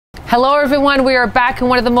Hello everyone, we are back in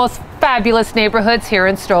one of the most fabulous neighborhoods here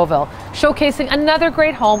in Stouffville, showcasing another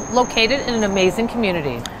great home located in an amazing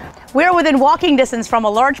community. We're within walking distance from a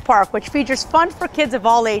large park which features fun for kids of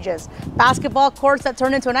all ages, basketball courts that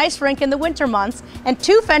turn into an ice rink in the winter months, and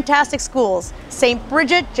two fantastic schools, St.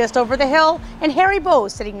 Bridget just over the hill and Harry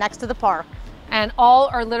Bo's sitting next to the park. And all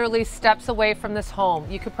are literally steps away from this home.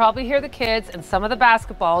 You could probably hear the kids and some of the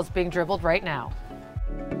basketballs being dribbled right now.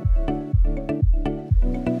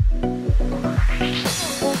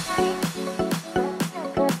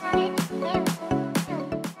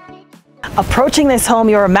 Approaching this home,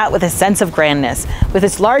 you are met with a sense of grandness. With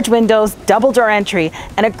its large windows, double door entry,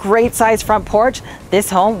 and a great sized front porch, this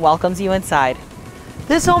home welcomes you inside.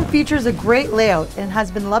 This home features a great layout and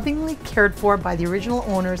has been lovingly cared for by the original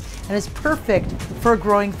owners and is perfect for a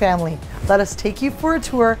growing family. Let us take you for a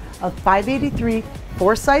tour of 583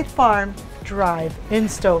 Forsyth Farm Drive in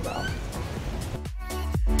Stouffville.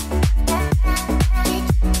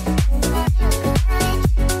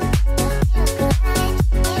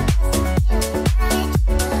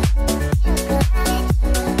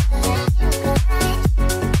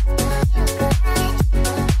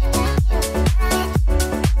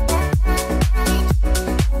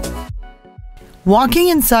 Walking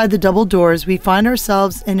inside the double doors, we find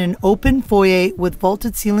ourselves in an open foyer with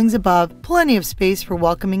vaulted ceilings above, plenty of space for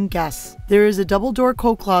welcoming guests. There is a double door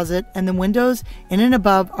coat closet, and the windows in and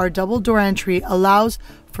above our double door entry allows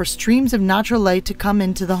for streams of natural light to come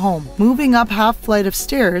into the home. Moving up half flight of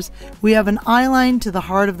stairs, we have an eye line to the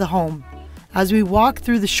heart of the home. As we walk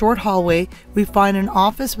through the short hallway, we find an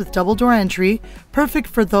office with double door entry, perfect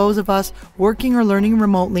for those of us working or learning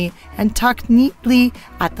remotely, and tucked neatly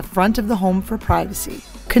at the front of the home for privacy.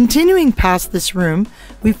 Continuing past this room,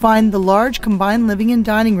 we find the large combined living and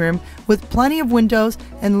dining room with plenty of windows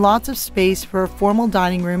and lots of space for a formal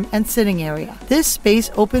dining room and sitting area. This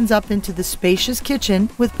space opens up into the spacious kitchen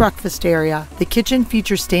with breakfast area. The kitchen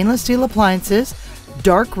features stainless steel appliances,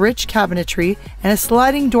 dark rich cabinetry, and a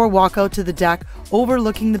sliding door walkout to the deck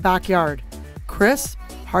overlooking the backyard. Crisp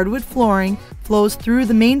hardwood flooring flows through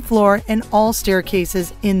the main floor and all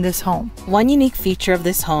staircases in this home. One unique feature of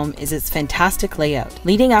this home is its fantastic layout.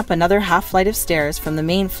 Leading up another half flight of stairs from the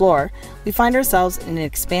main floor, we find ourselves in an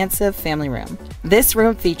expansive family room. This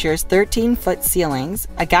room features 13-foot ceilings,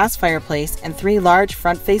 a gas fireplace, and 3 large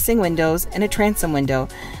front-facing windows and a transom window,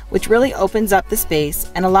 which really opens up the space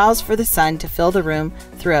and allows for the sun to fill the room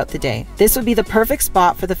throughout the day. This would be the perfect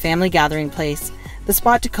spot for the family gathering place, the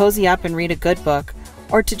spot to cozy up and read a good book,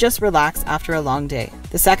 or to just relax after a long day.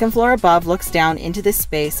 The second floor above looks down into this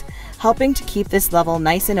space, helping to keep this level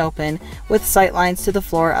nice and open with sight lines to the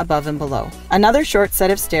floor above and below. Another short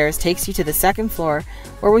set of stairs takes you to the second floor,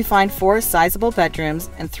 where we find 4 sizable bedrooms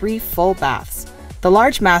and 3 full baths. The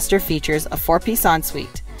large master features a 4-piece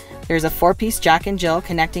ensuite. There's a 4-piece Jack and Jill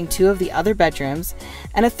connecting 2 of the other bedrooms,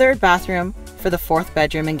 and a 3rd bathroom for the 4th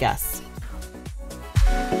bedroom and guests.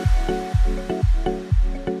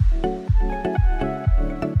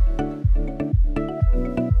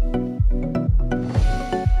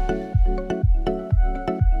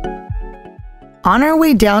 On our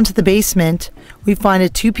way down to the basement, we find a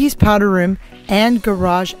 2-piece powder room and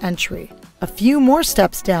garage entry. A few more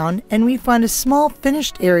steps down and we find a small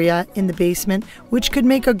finished area in the basement which could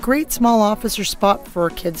make a great small office or spot for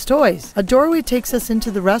kids' toys. A doorway takes us into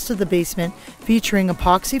the rest of the basement featuring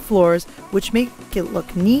epoxy floors which make it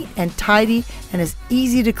look neat and tidy and is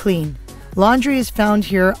easy to clean. Laundry is found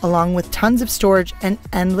here along with tons of storage and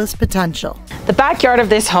endless potential. The backyard of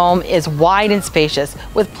this home is wide and spacious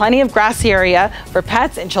with plenty of grassy area for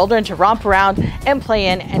pets and children to romp around and play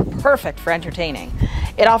in, and perfect for entertaining.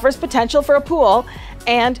 It offers potential for a pool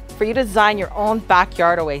and for you to design your own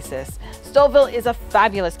backyard oasis. Stouffville is a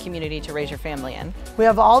fabulous community to raise your family in. We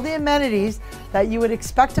have all the amenities that you would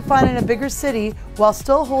expect to find in a bigger city while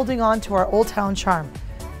still holding on to our old town charm.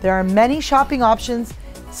 There are many shopping options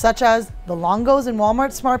such as the Longos and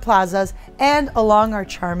Walmart Smart Plazas and along our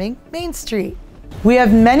charming Main Street. We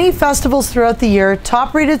have many festivals throughout the year,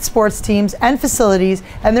 top-rated sports teams and facilities,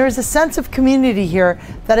 and there is a sense of community here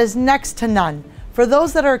that is next to none. For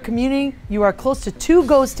those that are commuting, you are close to 2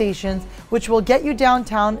 GO stations, which will get you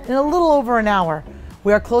downtown in a little over an hour.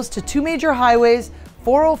 We are close to 2 major highways,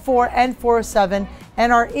 404 and 407,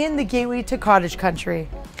 and are in the gateway to cottage country.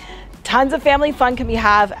 Tons of family fun can be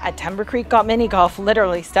had at Timber Creek Mini Golf,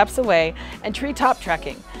 literally steps away, and treetop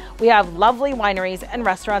trekking. We have lovely wineries and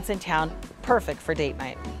restaurants in town, perfect for date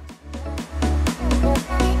night.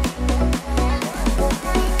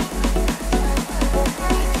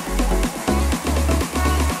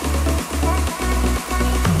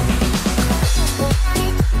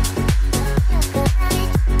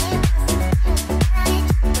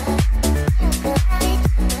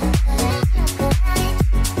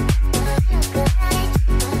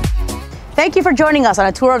 Thank you for joining us on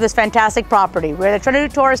a tour of this fantastic property. We're the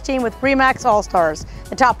Trentadue Torres team with RE/MAX All-Stars,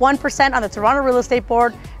 the top 1% on the Toronto Real Estate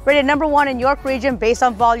Board, rated #1 in York Region based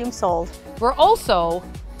on volume sold. We're also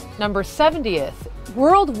number 70th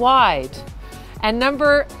worldwide and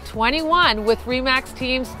number 21 with RE/MAX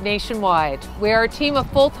teams nationwide. We are a team of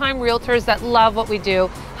full-time realtors that love what we do,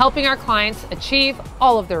 helping our clients achieve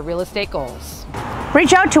all of their real estate goals.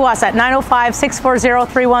 Reach out to us at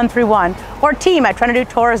 905-640-3131 or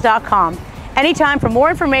team@TrentadueTorres.com anytime for more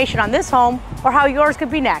information on this home or how yours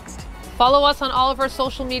could be next. Follow us on all of our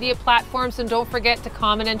social media platforms and don't forget to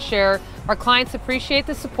comment and share. Our clients appreciate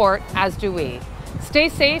the support, as do we. Stay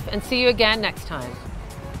safe and see you again next time.